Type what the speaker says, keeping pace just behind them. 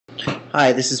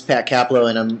Hi, this is Pat Caplow,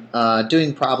 and I'm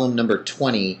doing problem number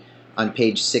 20 on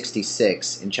page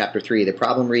 66 in chapter 3. The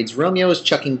problem reads, Romeo is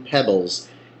chucking pebbles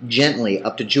gently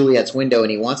up to Juliet's window, and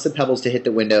he wants the pebbles to hit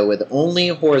the window with only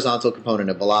a horizontal component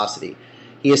of velocity.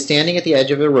 He is standing at the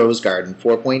edge of a rose garden,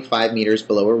 4.5 meters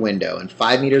below her window, and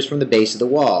 5 meters from the base of the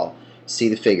wall. See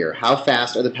the figure. How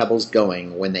fast are the pebbles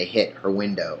going when they hit her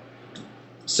window?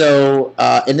 So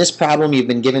in this problem, you've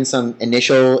been given some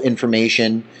initial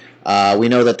information. We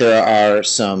know that there are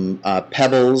some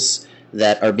pebbles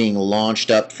that are being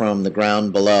launched up from the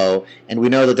ground below, and we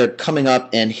know that they're coming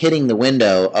up and hitting the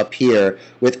window up here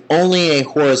with only a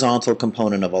horizontal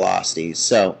component of velocity.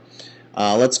 So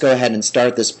let's go ahead and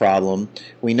start this problem.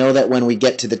 We know that when we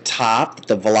get to the top,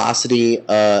 the velocity,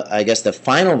 I guess the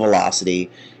final velocity,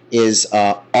 is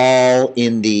all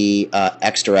in the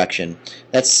x direction.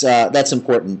 That's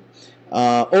important.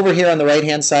 Over here on the right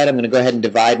hand side, I'm going to go ahead and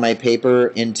divide my paper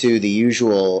into the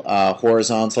usual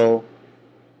horizontal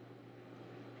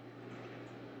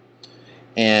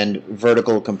and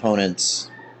vertical components.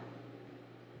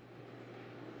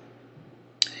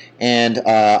 And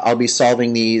I'll be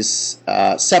solving these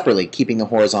separately, keeping the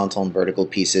horizontal and vertical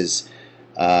pieces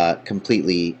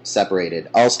completely separated.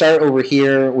 I'll start over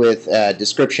here with a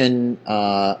description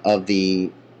of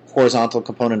the horizontal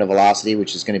component of velocity,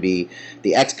 which is going to be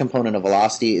the x component of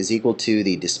velocity is equal to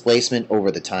the displacement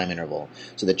over the time interval.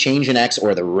 So the change in x,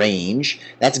 or the range,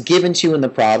 that's given to you in the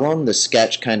problem. The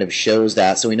sketch kind of shows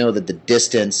that, so we know that the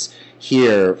distance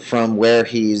here from where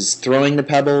he's throwing the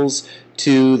pebbles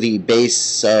to the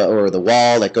base or the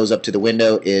wall that goes up to the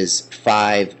window is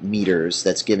 5 meters.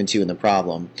 That's given to you in the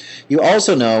problem. You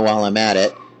also know, while I'm at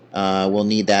it, we'll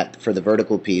need that for the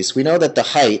vertical piece, we know that the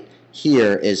height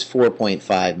here is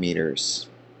 4.5 meters.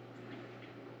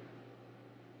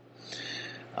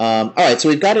 Alright, so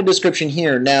we've got a description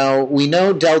here. Now, we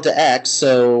know delta x,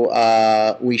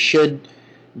 so we should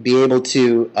be able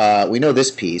to, we know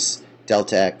this piece,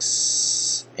 delta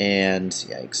x, and,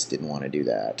 yikes, didn't want to do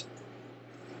that.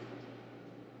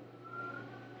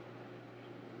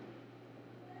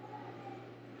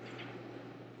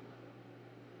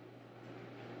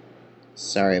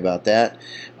 Sorry about that.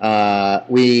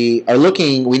 We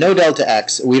know delta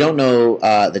x, we don't know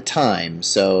the time,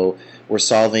 so we're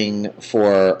solving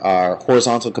for our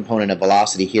horizontal component of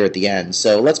velocity here at the end.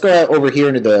 So let's go over here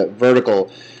into the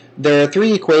vertical. There are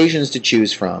 3 equations to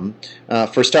choose from.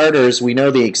 For starters, we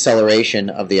know the acceleration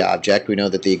of the object. We know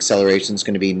that the acceleration is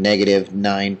going to be negative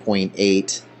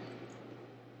 9.8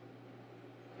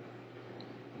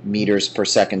 meters per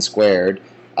second squared.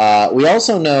 We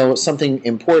also know something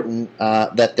important,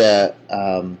 that the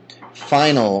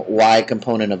final y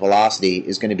component of velocity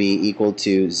is going to be equal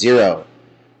to 0.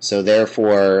 So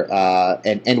therefore,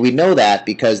 and we know that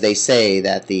because they say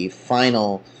that the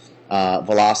final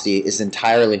velocity is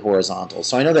entirely horizontal.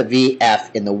 So I know that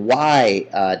Vf in the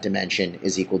y dimension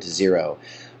is equal to 0.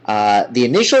 The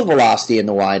initial velocity in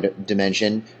the y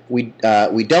dimension, we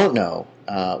don't know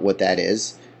what that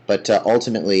is. But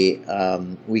ultimately,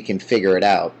 we can figure it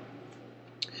out.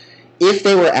 If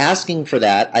they were asking for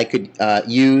that, I could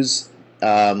use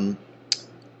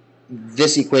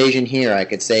this equation here. I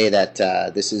could say that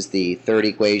this is the third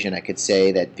equation. I could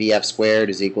say that Vf squared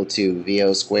is equal to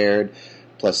Vo squared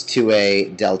plus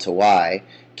 2a delta y.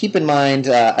 Keep in mind,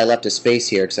 I left a space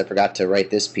here because I forgot to write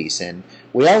this piece in.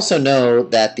 We also know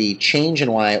that the change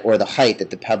in y, or the height that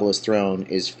the pebble is thrown,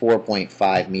 is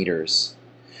 4.5 meters.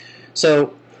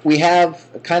 So we have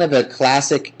kind of a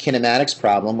classic kinematics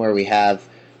problem where we have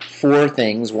 4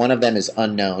 things. One of them is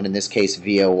unknown, in this case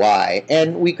VOY,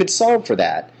 and we could solve for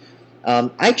that.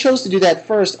 I chose to do that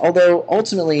first, although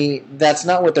ultimately that's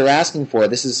not what they're asking for.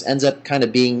 This ends up kind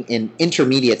of being an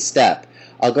intermediate step.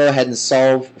 I'll go ahead and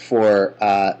solve for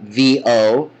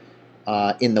VO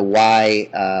in the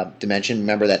y dimension.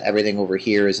 Remember that everything over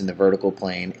here is in the vertical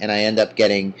plane, and I end up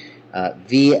getting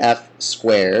VF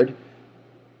squared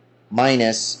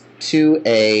minus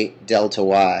 2a delta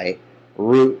y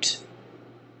root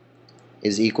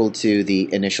is equal to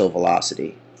the initial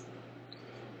velocity.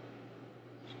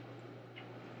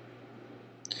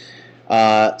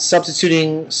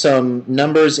 Substituting some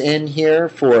numbers in here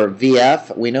for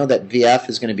Vf, we know that Vf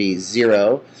is going to be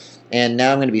 0, and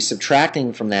now I'm going to be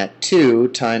subtracting from that 2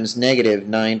 times negative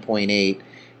 9.8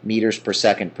 meters per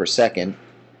second per second.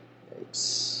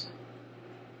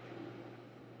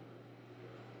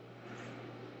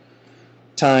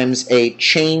 Times a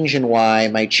change in y.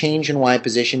 My change in y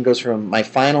position goes from, my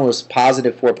final is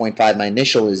positive 4.5, my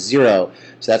initial is 0,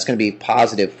 so that's going to be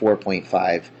positive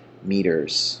 4.5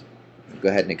 meters. Go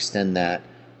ahead and extend that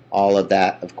all of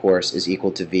that, of course, is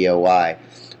equal to VOY.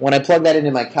 When I plug that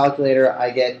into my calculator,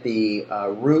 I get the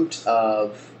root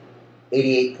of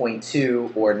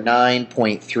 88.2, or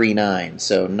 9.39.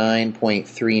 So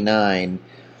 9.39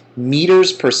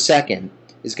 meters per second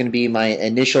is going to be my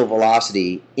initial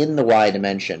velocity in the y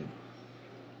dimension.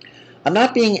 I'm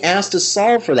not being asked to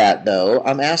solve for that, though.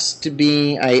 I'm asked to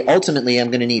be, ultimately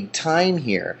I'm going to need time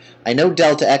here. I know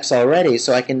delta x already,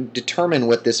 so I can determine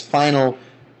what this final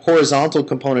horizontal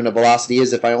component of velocity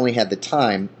is if I only had the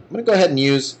time. I'm going to go ahead and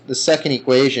use the second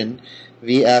equation,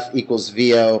 Vf equals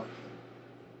Vo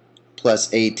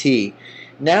plus At.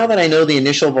 Now that I know the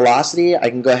initial velocity, I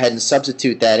can go ahead and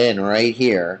substitute that in right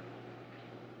here.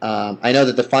 I know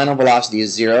that the final velocity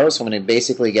is 0, so I'm going to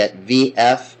basically get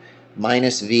Vf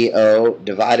minus Vo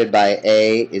divided by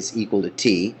A is equal to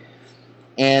T.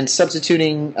 And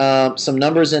substituting some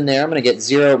numbers in there, I'm going to get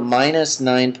 0 minus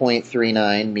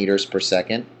 9.39 meters per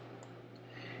second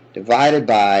divided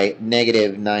by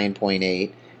negative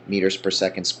 9.8 meters per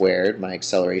second squared, my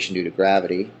acceleration due to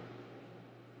gravity,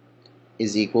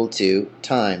 is equal to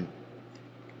time.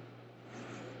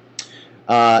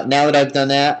 Now that I've done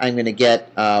that, I'm going to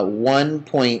get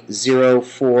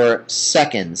 1.04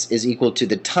 seconds is equal to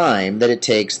the time that it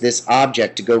takes this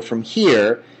object to go from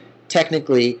here,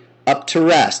 technically, up to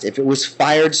rest. If it was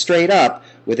fired straight up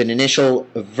with an initial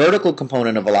vertical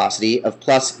component of velocity of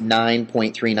plus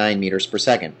 9.39 meters per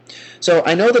second. So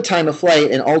I know the time of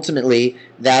flight, and ultimately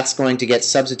that's going to get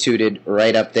substituted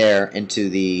right up there into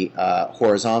the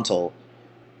horizontal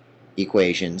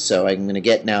equation. So I'm going to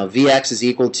get now Vx is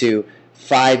equal to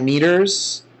 5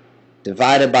 meters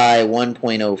divided by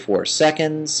 1.04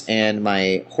 seconds, and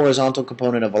my horizontal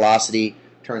component of velocity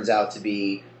turns out to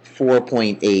be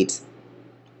 4.8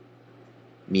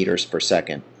 meters per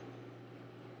second.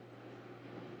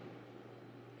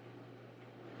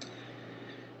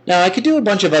 Now, I could do a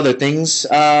bunch of other things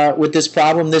with this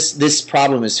problem. This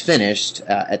problem is finished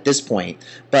at this point.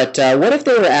 But what if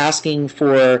they were asking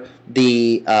for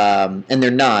the, and they're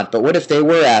not, but what if they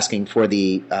were asking for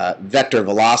the vector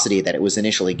velocity that it was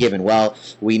initially given? Well,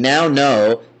 we now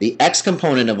know the x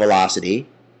component of velocity,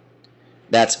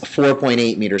 that's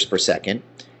 4.8 meters per second.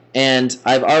 And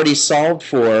I've already solved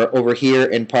for, over here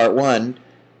in part 1,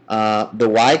 the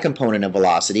y component of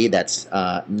velocity, that's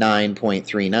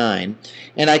 9.39,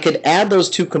 and I could add those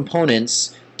two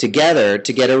components together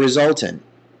to get a resultant.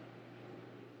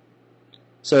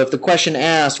 So if the question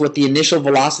asked what the initial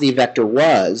velocity vector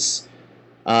was,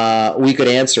 we could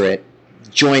answer it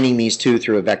joining these two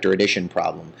through a vector addition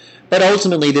problem. But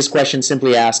ultimately, this question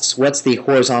simply asks, what's the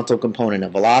horizontal component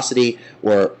of velocity?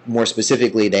 Or more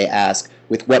specifically, they ask,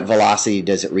 with what velocity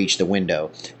does it reach the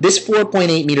window? This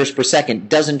 4.8 meters per second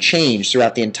doesn't change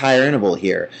throughout the entire interval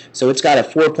here. So it's got a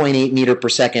 4.8 meter per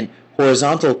second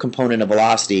horizontal component of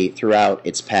velocity throughout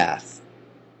its path.